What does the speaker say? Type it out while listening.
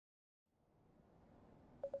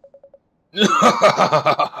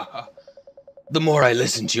The more I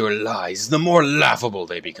listen to your lies, the more laughable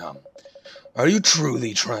they become. Are you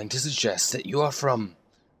truly trying to suggest that you are from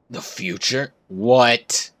the future?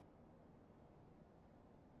 What?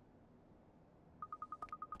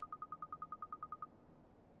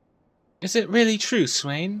 Is it really true,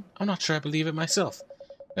 Swain? I'm not sure I believe it myself.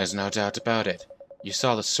 There's no doubt about it. You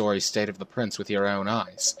saw the sorry state of the prince with your own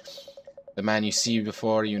eyes. The man you see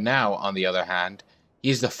before you now, on the other hand,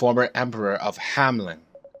 he's the former emperor of Hamlin.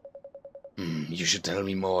 You should tell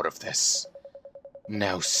me more of this.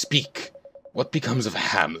 Now speak. What becomes of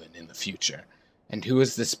Hamlin in the future? And who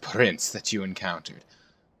is this prince that you encountered?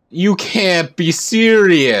 You can't be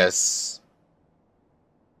serious!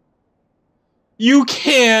 You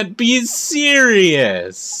can't be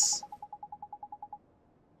serious!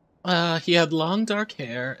 He had long dark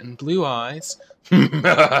hair and blue eyes.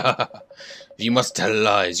 If you must tell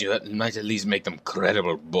lies, you might at least make them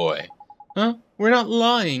credible, boy. Huh? We're not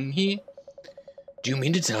lying, Do you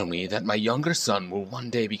mean to tell me that my younger son will one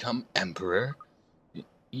day become emperor?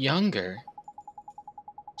 Younger?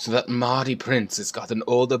 So that Marty Prince has got an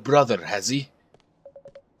older brother, has he?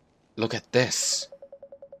 Look at this.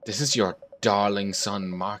 This is your darling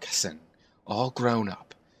son, Marcusson, all grown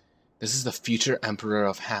up. This is the future emperor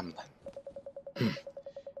of Hamlin.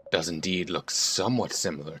 Does indeed look somewhat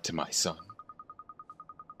similar to my son.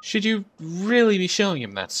 Should you really be showing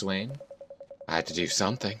him that, Swain? I had to do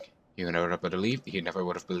something. He never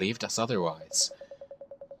would have believed us otherwise.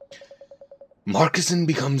 Marcusson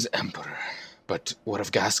becomes emperor. But what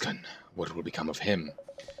of Gascon? What will become of him?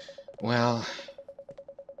 Well,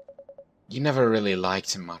 you never really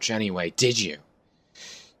liked him much anyway, did you?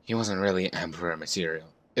 He wasn't really emperor material.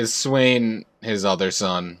 Is Swain his other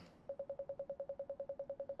son?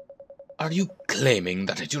 Are you claiming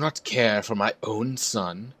that I do not care for my own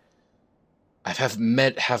son? I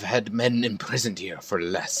have had men imprisoned here for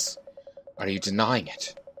less. Are you denying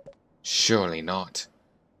it? Surely not.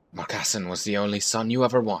 Marcusson was the only son you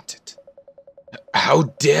ever wanted. How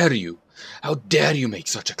dare you? How dare you make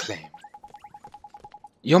such a claim?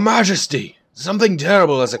 Your Majesty, something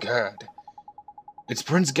terrible has occurred. It's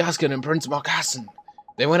Prince Gascon and Prince Marcusson.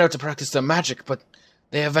 They went out to practice their magic, but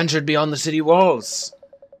they have ventured beyond the city walls.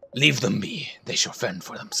 Leave them be. They shall fend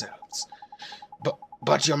for themselves.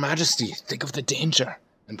 But Your Majesty, think of the danger.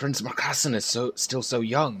 And Prince Marcusson is still so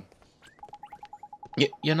young.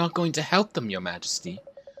 You're not going to help them, Your Majesty.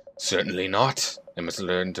 Certainly not. They must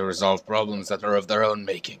learn to resolve problems that are of their own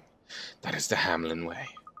making. That is the Hamlin way.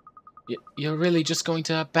 You're really just going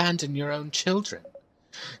to abandon your own children?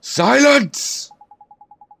 Silence!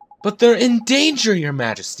 But they're in danger, Your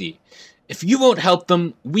Majesty. If you won't help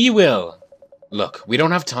them, we will. Look, we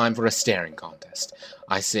don't have time for a staring contest.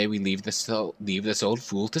 I say we leave this old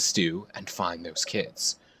fool to stew and find those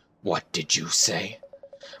kids. What did you say?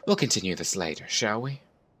 We'll continue this later, shall we?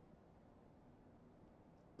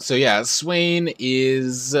 So yeah, Swain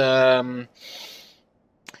is,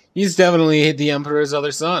 he's definitely the Emperor's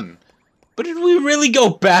other son. But did we really go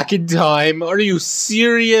back in time? Are you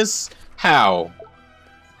serious? How?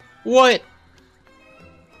 What?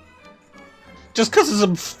 Just because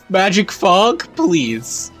of some magic fog?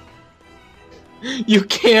 Please. You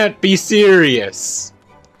can't be serious.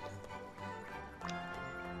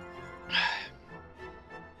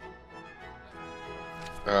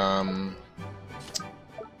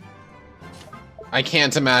 I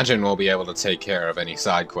can't imagine we'll be able to take care of any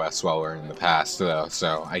side quests while we're in the past, though,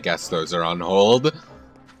 so I guess those are on hold.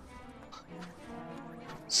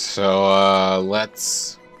 So,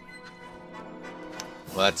 let's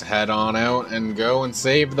head on out and go and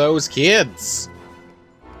save those kids.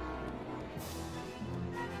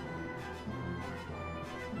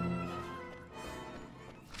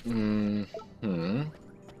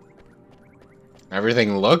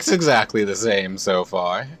 Everything looks exactly the same so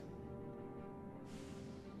far.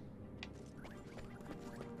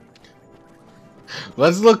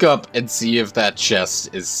 Let's look up and see if that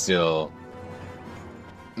chest is still...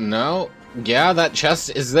 No. Yeah, that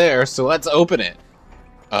chest is there, so let's open it.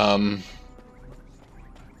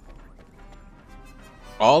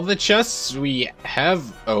 All the chests we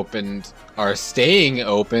have opened are staying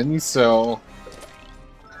open, so...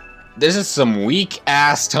 This is some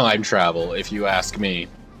weak-ass time travel, if you ask me.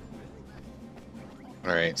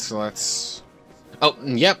 Alright, so let's... Oh,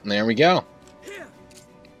 yep, there we go.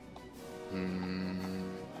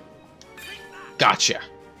 Gotcha.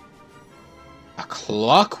 A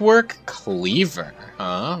clockwork cleaver,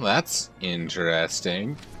 huh? That's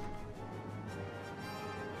interesting.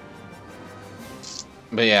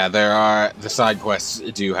 But yeah, the side quests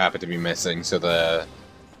do happen to be missing, so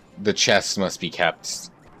the chests must be kept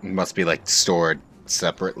Must be, like, stored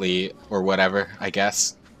separately or whatever, I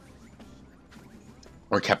guess.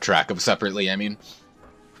 Or kept track of separately, I mean.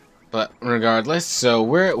 But regardless, so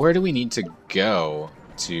where do we need to go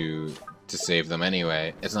to save them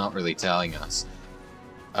anyway? It's not really telling us.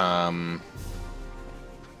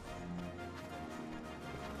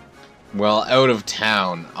 Well, out of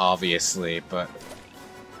town, obviously, but...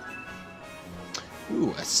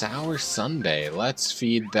 Ooh, a sour sundae. Let's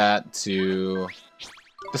feed that to...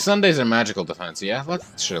 The sundaes are magical defense, yeah?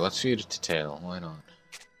 Let's feed it to Tail. Why not?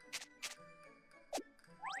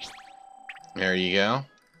 There you go.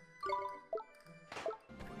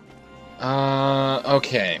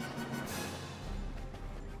 Okay.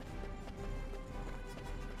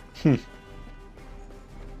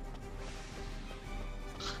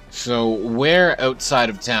 So, where outside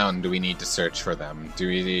of town do we need to search for them? Do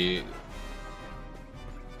we...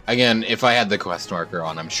 Again, if I had the quest marker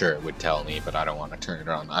on, I'm sure it would tell me, but I don't want to turn it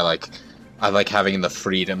on. I like having the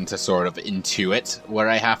freedom to sort of intuit where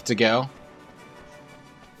I have to go.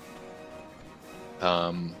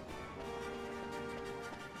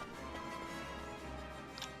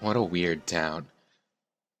 What a weird town.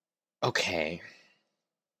 Okay.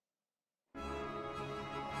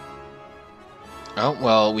 Oh,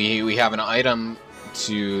 well, we have an item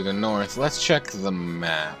to the north. Let's check the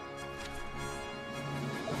map.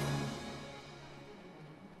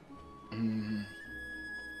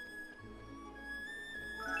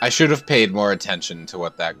 I should have paid more attention to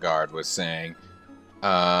what that guard was saying.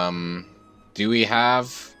 Do we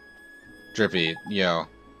have... Drippy, yo.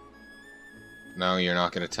 No, you're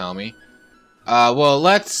not gonna tell me? Well,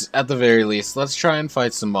 let's, at the very least, let's try and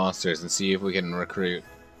fight some monsters and see if we can recruit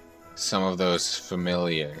some of those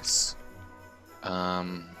familiars.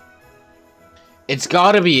 It's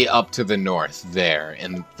gotta be up to the north there,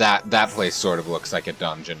 and that place sort of looks like a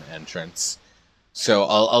dungeon entrance. So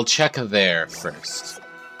I'll check there first.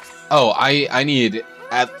 Oh, I need,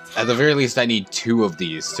 at the very least, I need 2 of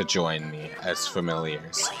these to join me as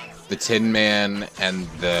familiars. The Tin Man and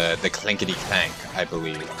the Clinkety Clank, I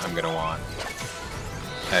believe, I'm gonna want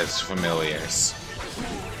as familiars.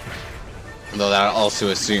 Though that also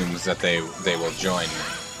assumes that they will join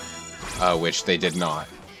me, which they did not.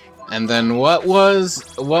 And then what was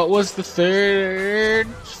the third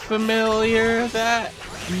familiar that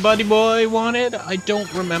Buddy Boy wanted? I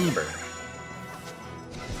don't remember.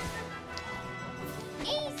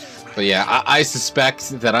 But yeah, I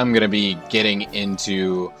suspect that I'm gonna be getting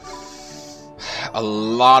into a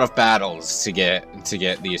lot of battles to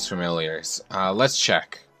get these familiars. Let's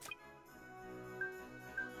check.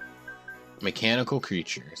 Mechanical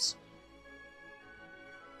creatures.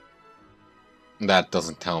 That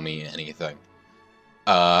doesn't tell me anything.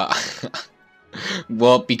 Well,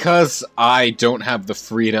 because I don't have the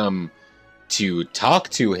freedom to talk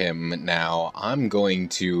to him now, I'm going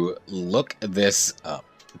to look this up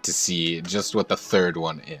to see just what the third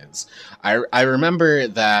one is. I remember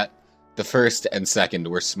that the first and second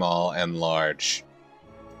were small and large.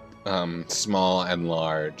 Small and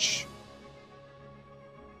large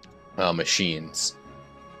machines.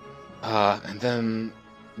 And then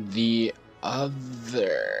the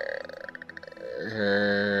other...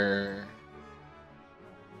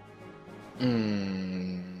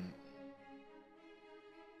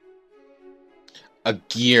 A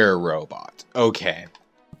gear robot. Okay.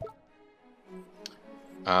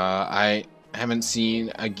 I haven't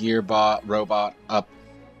seen a robot up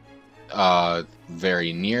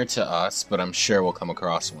very near to us, but I'm sure we'll come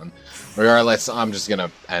across one. Regardless, I'm just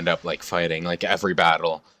gonna end up like fighting like every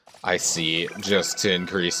battle I see just to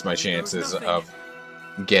increase my chances of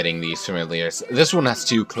getting these familiars. This one has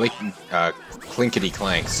 2 clinkety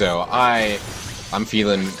clank, so I'm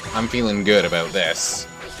feeling good about this.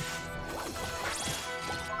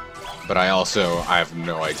 But I have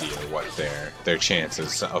no idea what their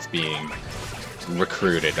chances of being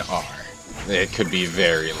recruited are. It could be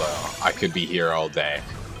very low. I could be here all day.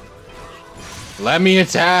 Let me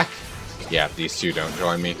attack! Yeah, these 2 don't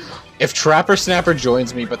join me. If Trapper Snapper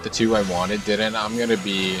joins me, but the 2 I wanted didn't, I'm gonna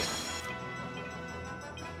be...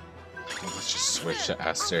 Let's just switch to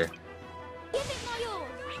Esther.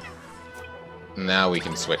 Now we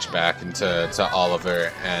can switch back to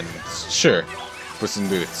Oliver and... Sure, Puss in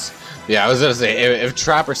Boots. Yeah, I was gonna say, if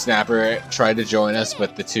Trapper Snapper tried to join us,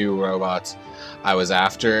 but the 2 robots I was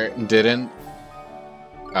after didn't,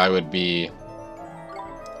 I would be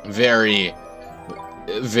very,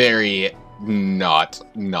 very not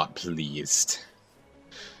pleased.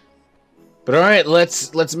 But alright,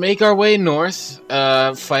 let's make our way north,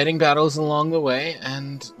 fighting battles along the way,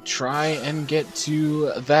 and try and get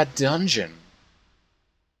to that dungeon.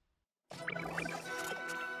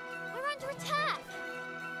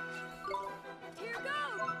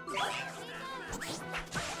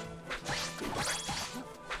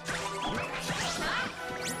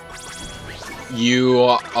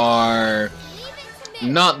 You are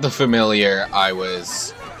not the familiar I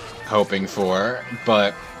was hoping for,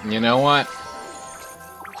 but you know what?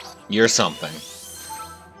 You're something.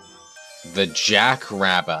 The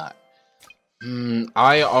Jackrabbit.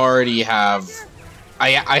 I already have...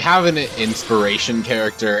 I have an inspiration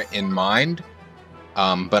character in mind,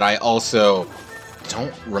 but I also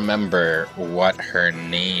don't remember what her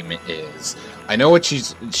name is. I know what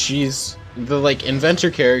she's the, like, inventor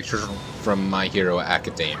character from My Hero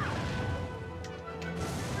Academia.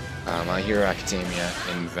 My Hero Academia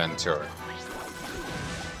inventor.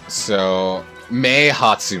 So, Mei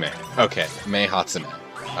Hatsume. Okay, Mei Hatsume.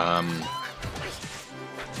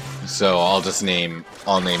 So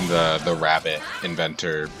I'll name the rabbit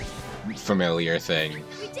inventor familiar thing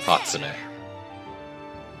Hatsume.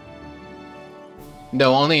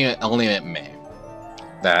 No, only Mei.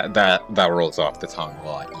 That rolls off the tongue a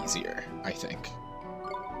lot easier, I think.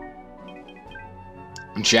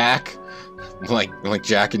 Jack, like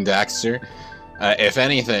Jack and Daxter. If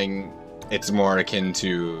anything, it's more akin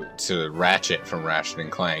to Ratchet from Ratchet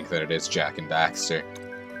and Clank than it is Jack and Daxter.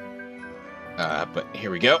 But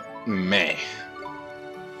here we go. Mei.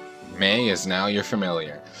 Mei is now your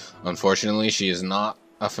familiar. Unfortunately, she is not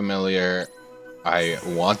a familiar I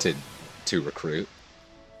wanted to recruit.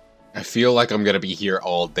 I feel like I'm gonna be here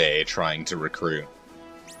all day trying to recruit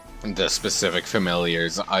the specific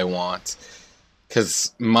familiars I want,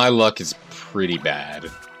 because my luck is pretty bad.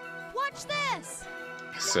 Watch this.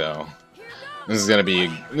 So this is gonna be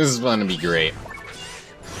great.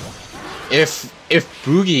 If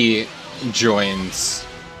Boogie joins,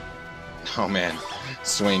 oh man,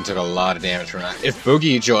 Swain took a lot of damage from that. If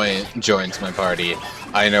Boogie joins my party,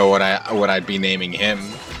 I know what I'd be naming him.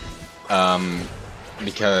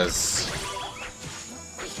 Because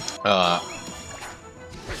I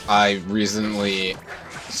recently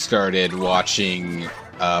started watching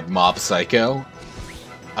Mob Psycho,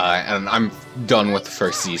 and I'm done with the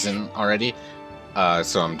first season already,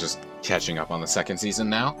 so I'm just catching up on the second season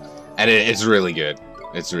now, and it's really good.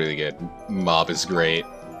 It's really good. Mob is great.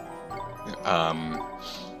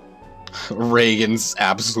 Reagan's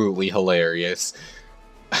absolutely hilarious.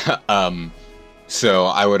 So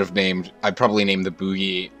I'd probably name the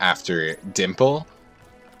Boogie after Dimple,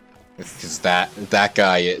 because that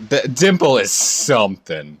guy, Dimple is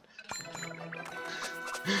something.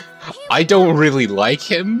 I don't really like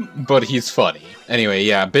him, but he's funny. Anyway,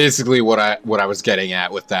 yeah, basically what I was getting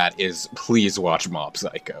at with that is please watch Mob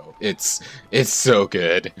Psycho. It's so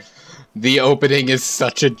good. The opening is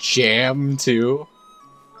such a jam too.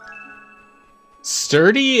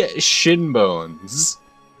 Sturdy shin bones.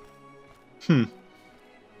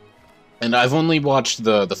 And I've only watched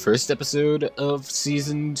the first episode of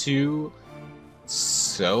season 2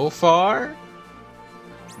 so far,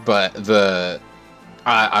 but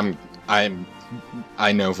I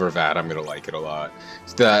know for a fact I'm gonna like it a lot.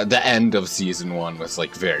 The end of season 1 was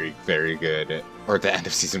like very, very good, or the end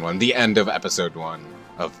of season 1, the end of episode 1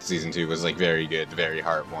 of season 2 was like very good, very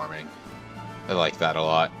heartwarming. I like that a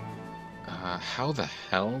lot. How the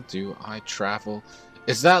hell do I travel?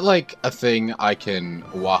 Is that like a thing I can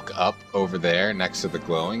walk up over there next to the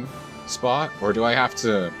glowing spot? Or do I have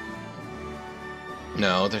to...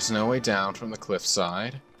 No, there's no way down from the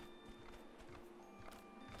cliffside.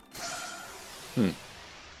 Alright,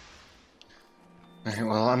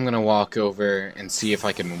 well, I'm gonna walk over and see if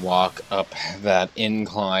I can walk up that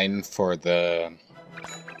incline for the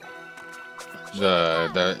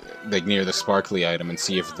near the sparkly item and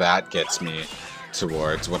see if that gets me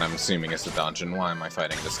towards what I'm assuming is the dungeon. Why am I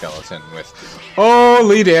fighting the skeleton with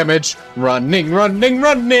holy damage? Running, running,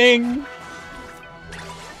 running!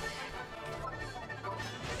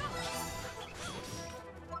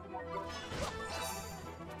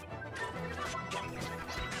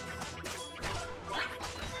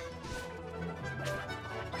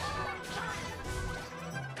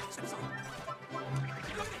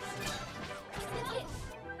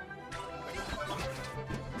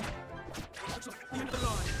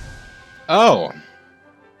 Oh.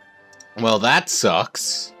 Well, that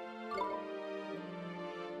sucks.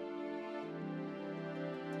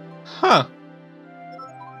 Huh.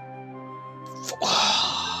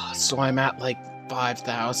 So I'm at like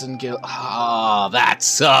 5,000 gil. Ah, that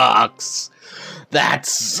sucks. That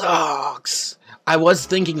sucks. I was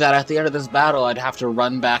thinking that at the end of this battle, I'd have to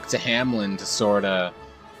run back to Hamlin to sorta...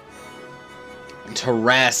 to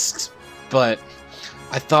rest, but...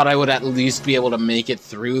 I thought I would at least be able to make it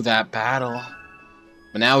through that battle.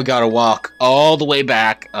 But now we gotta walk all the way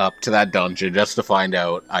back up to that dungeon just to find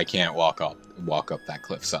out I can't walk up that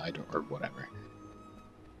cliffside or whatever.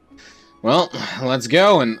 Well, let's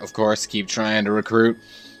go, and of course keep trying to recruit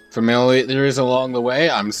familiars along the way.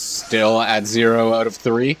 I'm still at 0 out of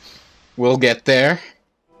 3. We'll get there.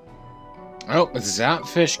 Oh,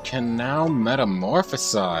 Zapfish can now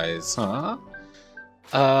metamorphosize, huh?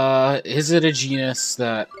 Is it a genus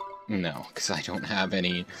that... No, because I don't have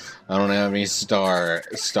any star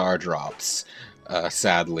drops,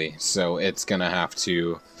 sadly. So it's gonna have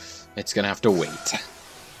to wait.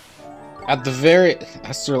 At the very...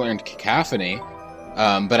 Has to learn Cacophony,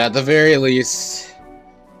 but at the very least...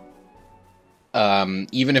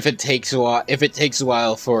 even if it takes a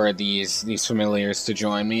while for these familiars to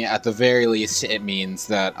join me, at the very least it means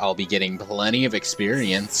that I'll be getting plenty of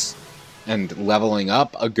experience and leveling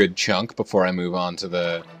up a good chunk before I move on to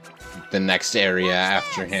the next area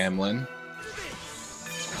after Hamlin.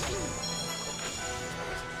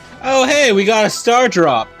 Oh hey, we got a star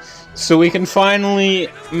drop! So we can finally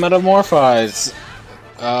metamorphise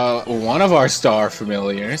one of our star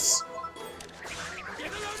familiars.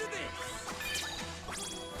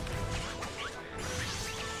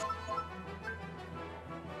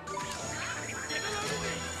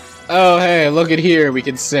 Oh, hey, look at here, we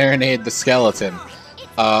can serenade the skeleton.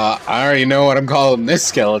 I already know what I'm calling this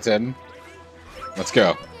skeleton. Let's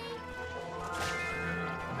go.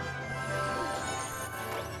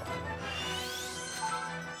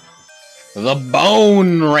 The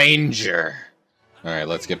Bone Ranger! Alright,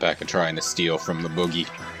 let's get back to trying to steal from the boogie.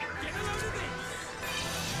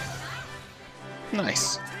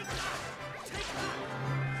 Nice.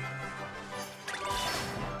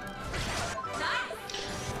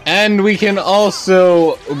 And we can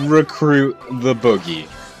also recruit the boogie.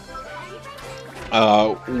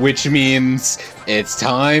 Which means it's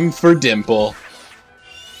time for Dimple.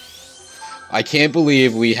 I can't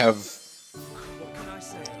believe we have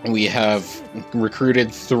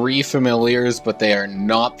recruited 3 familiars, but they are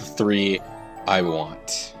not the 3 I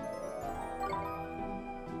want.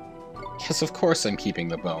 Yes, of course I'm keeping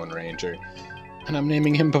the Bone Ranger. And I'm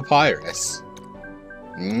naming him Papyrus.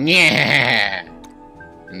 Yeah.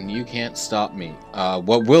 And you can't stop me.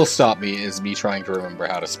 What will stop me is me trying to remember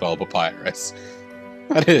how to spell papyrus.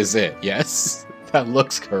 That is it, yes. That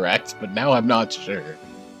looks correct, but now I'm not sure.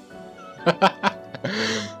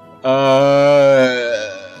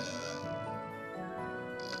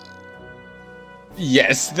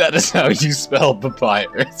 Yes, that is how you spell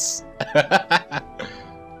papyrus.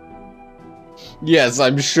 Yes,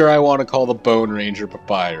 I'm sure I want to call the Bone Ranger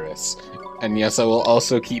Papyrus. And yes, I will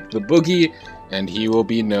also keep the boogie, and he will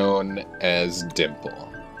be known as Dimple.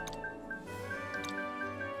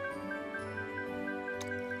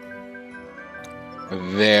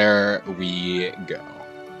 There we go.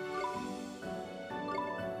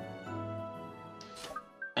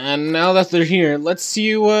 And now that they're here, let's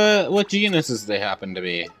see what genuses they happen to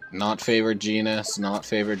be. Not favorite genus, not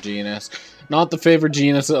favorite genus, not the favorite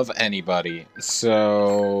genus of anybody.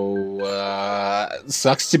 So,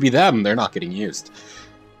 sucks to be them, they're not getting used.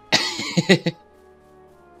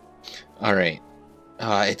 Alright.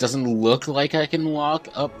 It doesn't look like I can walk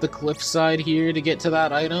up the cliffside here to get to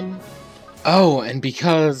that item. Oh, and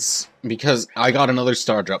because I got another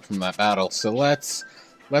star drop from that battle, so let's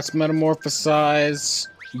metamorphosize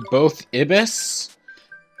both Ibis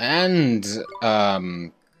and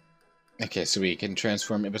okay, so we can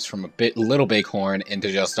transform Ibis from a little bighorn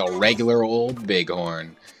into just a regular old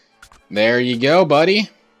bighorn. There you go, buddy.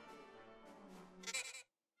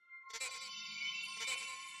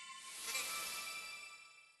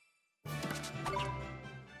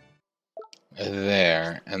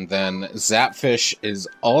 There, and then Zapfish is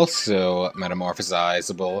also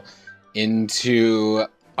metamorphosizable into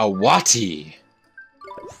a Wati,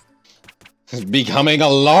 becoming a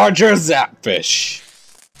larger Zapfish.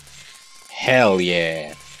 Hell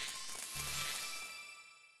yeah.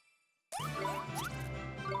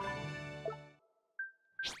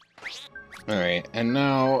 Alright, and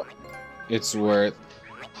now it's worth...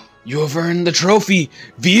 You have earned the trophy!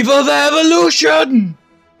 Viva the Evolution!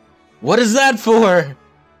 What is that for?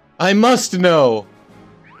 I must know.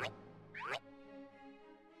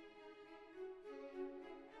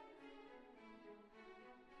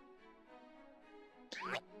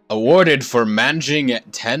 Awarded for managing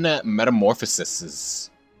 10 metamorphoses.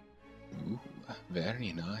 Ooh,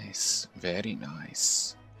 very nice. Very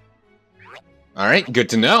nice. Alright, good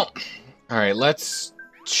to know. Alright, let's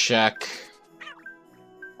check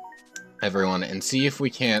everyone and see if we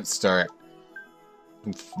can't start...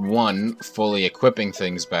 1, fully equipping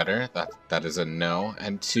things better. That is a no.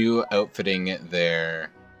 And 2, outfitting their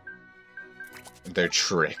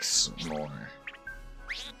tricks more.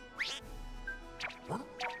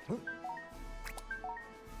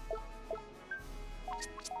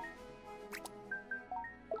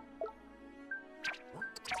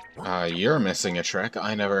 You're missing a trick.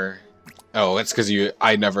 I never... Oh, it's because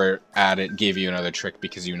I never gave you another trick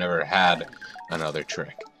because you never had another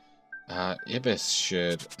trick. Ibis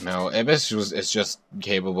should... No, Ibis is just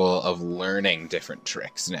capable of learning different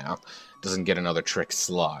tricks now. Doesn't get another trick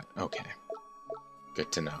slot. Okay.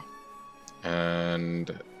 Good to know.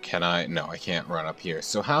 And... Can I... No, I can't run up here.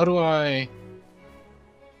 So how do I...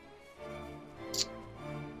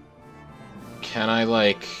 Can I,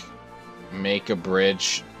 like, make a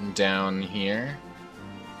bridge down here?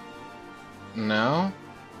 No?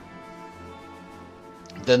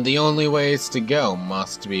 Then the only ways to go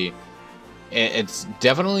must be... It's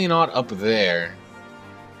definitely not up there.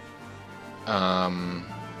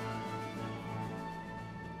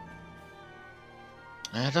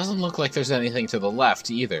 It doesn't look like there's anything to the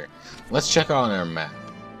left either. Let's check on our map.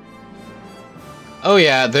 Oh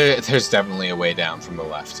yeah, there's definitely a way down from the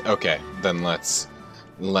left. Okay, then let's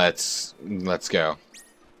go.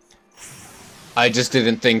 I just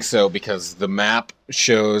didn't think so because the map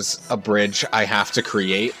shows a bridge I have to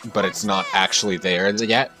create, but it's not actually there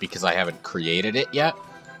yet because I haven't created it yet.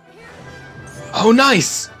 Oh,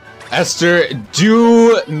 nice! Esther,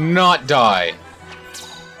 do not die.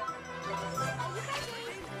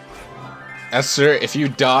 Esther, if you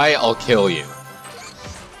die, I'll kill you.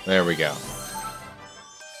 There we go.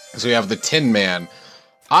 So we have the Tin Man.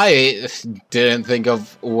 I didn't think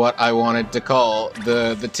of what I wanted to call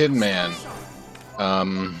the Tin Man.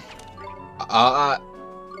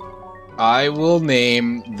 I will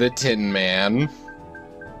name the Tin Man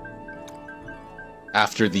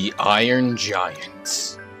after the Iron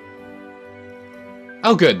Giant.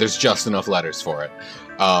 Oh good, there's just enough letters for it.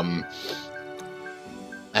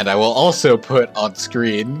 And I will also put on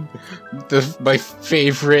screen my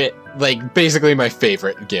favorite, like, basically my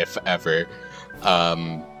favorite GIF ever.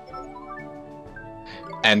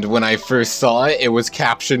 And when I first saw it, it was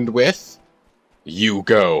captioned with, "You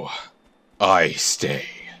go, I stay."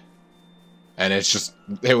 And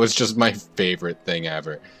it was just my favorite thing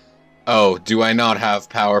ever. Oh, do I not have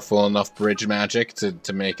powerful enough bridge magic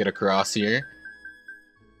to make it across here?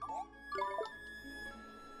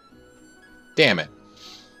 Damn it.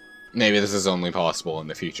 Maybe this is only possible in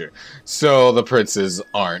the future. So the princes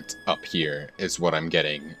aren't up here, is what I'm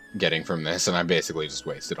getting from this, and I basically just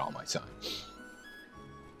wasted all my time.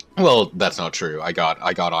 Well, that's not true. I got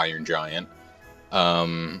Iron Giant.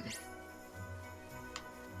 And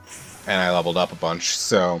I leveled up a bunch,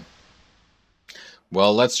 so...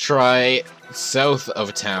 Well, let's try south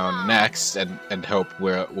of town next, and hope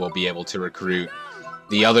we'll be able to recruit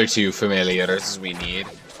the other two familiars we need.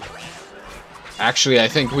 Actually, I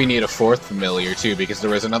think we need a fourth familiar, too, because there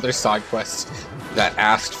was another side quest that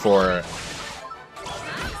asked for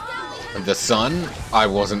the sun. I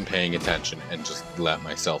wasn't paying attention and just let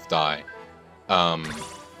myself die.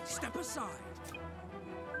 Step aside.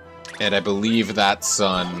 And I believe that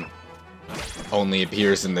sun only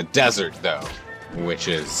appears in the desert, though, which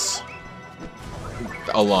is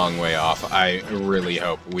a long way off. I really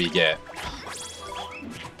hope we get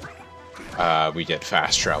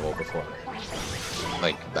fast travel before,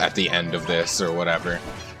 like, at the end of this or whatever.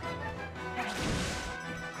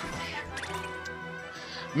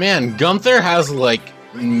 Man, Gunther has, like,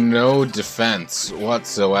 no defense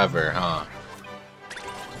whatsoever, huh?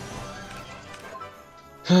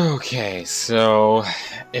 Okay, so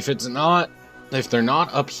if they're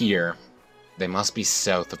not up here, they must be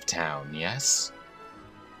south of town, yes?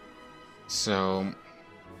 So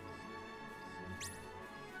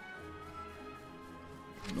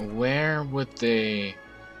where would they...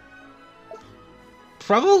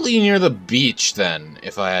 Probably near the beach, then,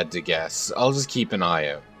 if I had to guess. I'll just keep an eye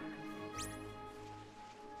out.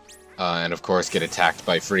 And of course get attacked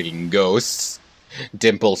by freaking ghosts.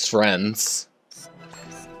 Dimple's friends.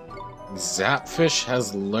 Zapfish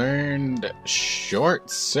has learned Short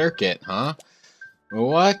Circuit, huh?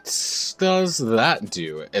 What does that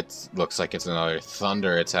do? It looks like it's another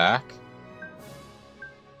thunder attack.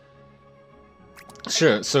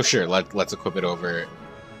 Sure, let's equip it over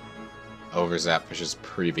Zapfish's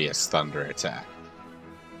previous thunder attack.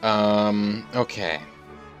 Okay.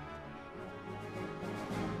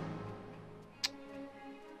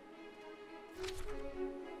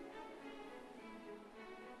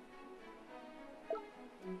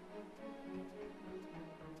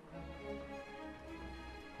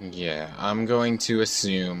 Yeah, I'm going to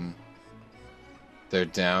assume they're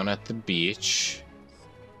down at the beach.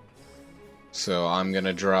 So I'm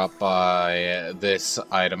gonna drop by this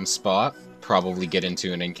item spot, probably get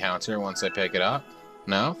into an encounter once I pick it up.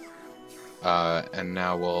 No? And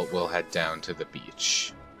now we'll head down to the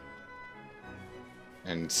beach.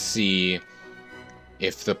 And see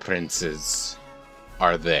if the princes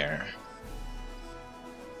are there.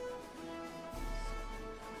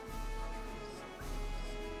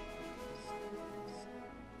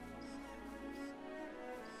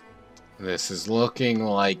 This is looking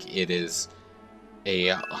like it is a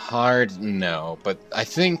hard no, but I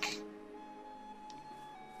think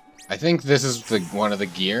this is one of the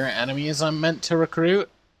gear enemies I'm meant to recruit.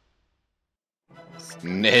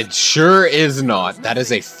 It sure is not. That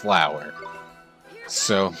is a flower.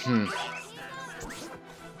 So,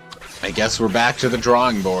 I guess we're back to the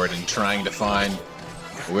drawing board and trying to find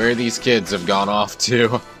where these kids have gone off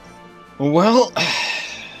to. Well,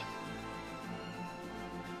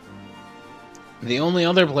 the only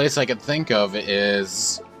other place I could think of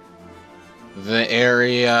is the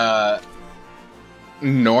area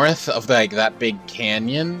north of like that big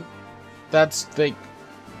canyon. That's like,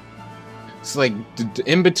 it's like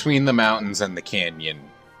in between the mountains and the canyon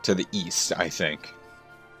to the east, I think.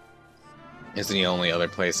 Is the only other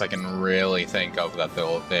place I can really think of that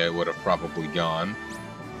they would have probably gone.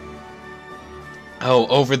 Oh,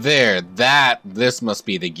 over there. This must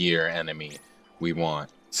be the gear enemy we want.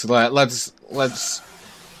 So let's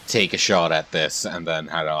take a shot at this and then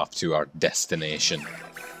head off to our destination.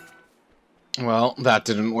 Well, that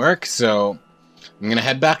didn't work, so I'm gonna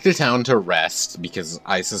head back to town to rest because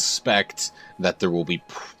I suspect that there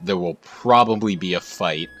will probably be a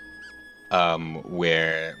fight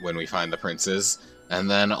when we find the princes, and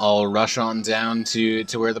then I'll rush on down to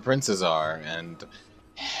where the princes are and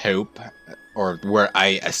hope, or where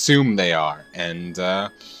I assume they are, and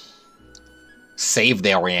save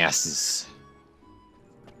their asses.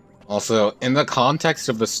 Also, in the context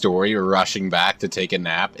of the story, rushing back to take a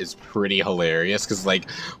nap is pretty hilarious, because, like,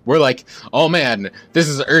 we're like, oh man, this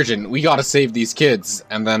is urgent, we gotta save these kids,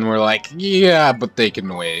 and then we're like, yeah, but they can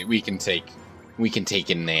wait, we can take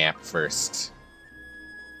a nap first.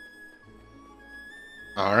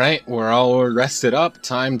 Alright, we're all rested up,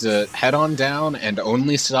 time to head on down and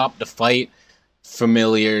only stop to fight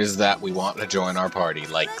familiars that we want to join our party,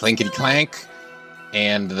 like Clinkety Clank,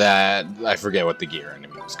 and that, I forget what the gear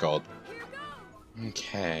enemy was called.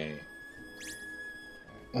 Okay.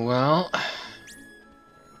 Well,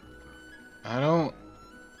 I don't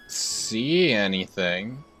see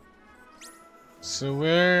anything. So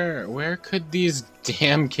where could these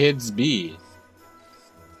damn kids be?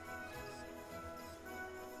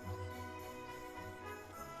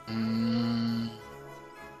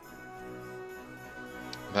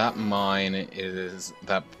 That mine is,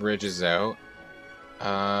 that bridge is out.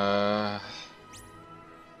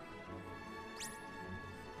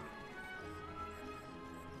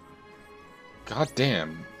 God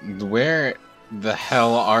damn, where the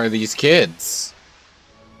hell are these kids?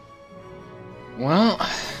 Well,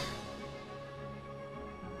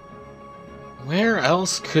 where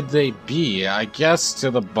else could they be? I guess to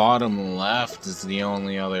the bottom left is the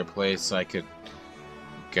only other place I could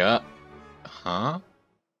go. Huh?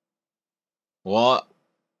 What?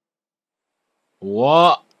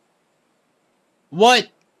 What? What?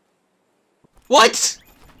 What?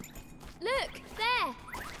 Look, there.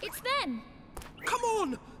 It's them. Come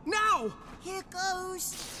on, now! Here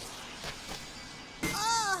goes.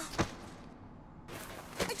 Ah!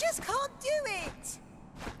 I just can't do it.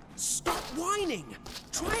 Stop whining!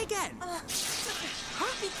 Try again!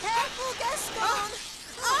 Be careful, Gaston!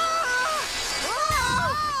 Ah! Ah!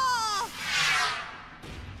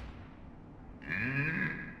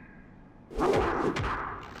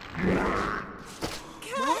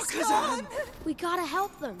 Gaston! We gotta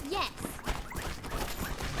help them. Yes.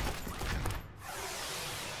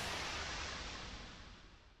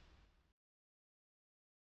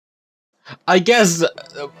 I guess,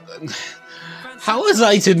 how was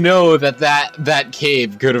I to know that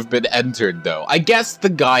cave could have been entered, though? I guess the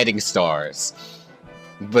guiding stars.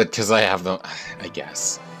 But, because I have them, I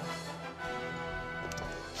guess.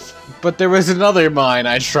 But there was another mine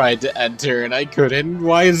I tried to enter and I couldn't.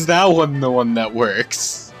 Why is that one the one that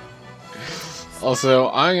works? Also,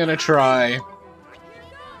 I'm gonna try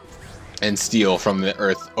and steal from the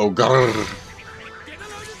earth. Oh, grrr.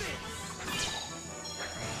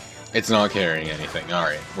 It's not carrying anything.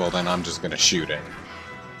 Alright, well then I'm just gonna shoot it.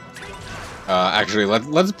 Actually,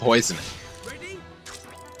 let's poison it.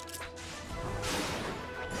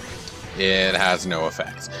 It has no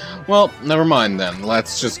effect. Well, never mind then.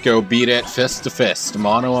 Let's just go beat it fist to fist,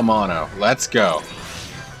 mano a mano. Let's go.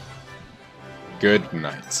 Good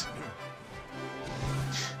night.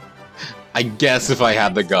 I guess if I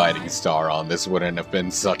had the guiding star on, this wouldn't have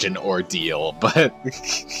been such an ordeal, but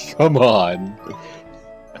come on.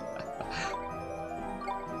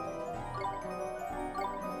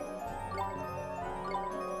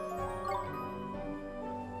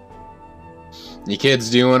 You kids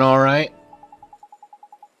doing alright?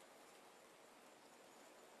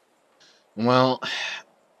 Well...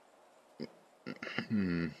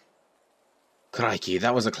 Crikey,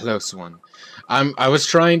 that was a close one. I was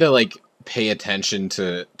trying to, like, pay attention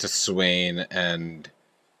to Swain and...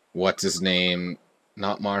 What's his name?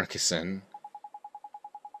 Not Marcuson.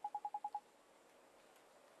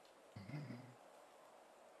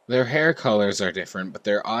 Their hair colors are different, but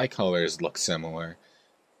their eye colors look similar.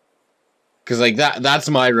 Because, like, that's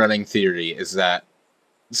my running theory, is that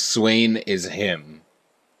Swain is him.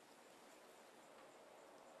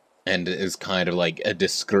 And is kind of like a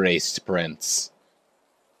disgraced prince.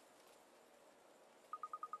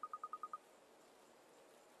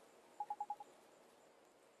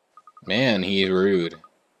 Man, he's rude.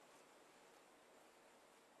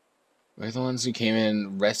 We're the ones who came in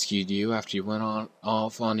and rescued you after you went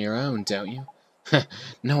off on your own, don't you?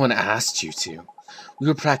 No one asked you to. We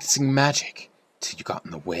were practicing magic. Till you got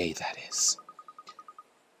in the way, that is.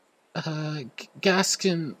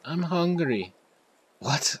 Gaskin, I'm hungry.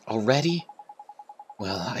 What? Already?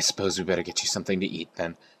 Well, I suppose we better get you something to eat,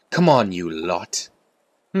 then. Come on, you lot.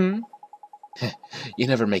 You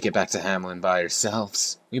never make it back to Hamlin by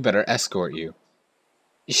yourselves. We better escort you.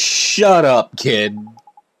 Shut up, kid.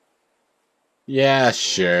 Yeah,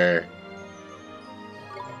 sure.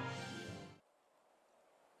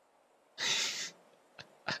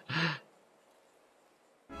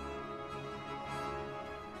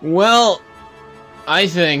 Well, I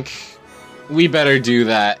think we better do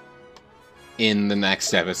that in the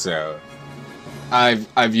next episode.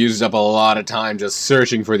 I've used up a lot of time just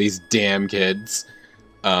searching for these damn kids.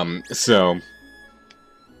 So...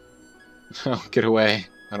 Oh, get away.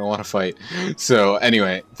 I don't want to fight. So,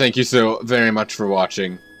 anyway, thank you so very much for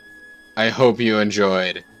watching. I hope you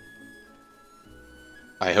enjoyed.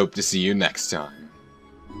 I hope to see you next time.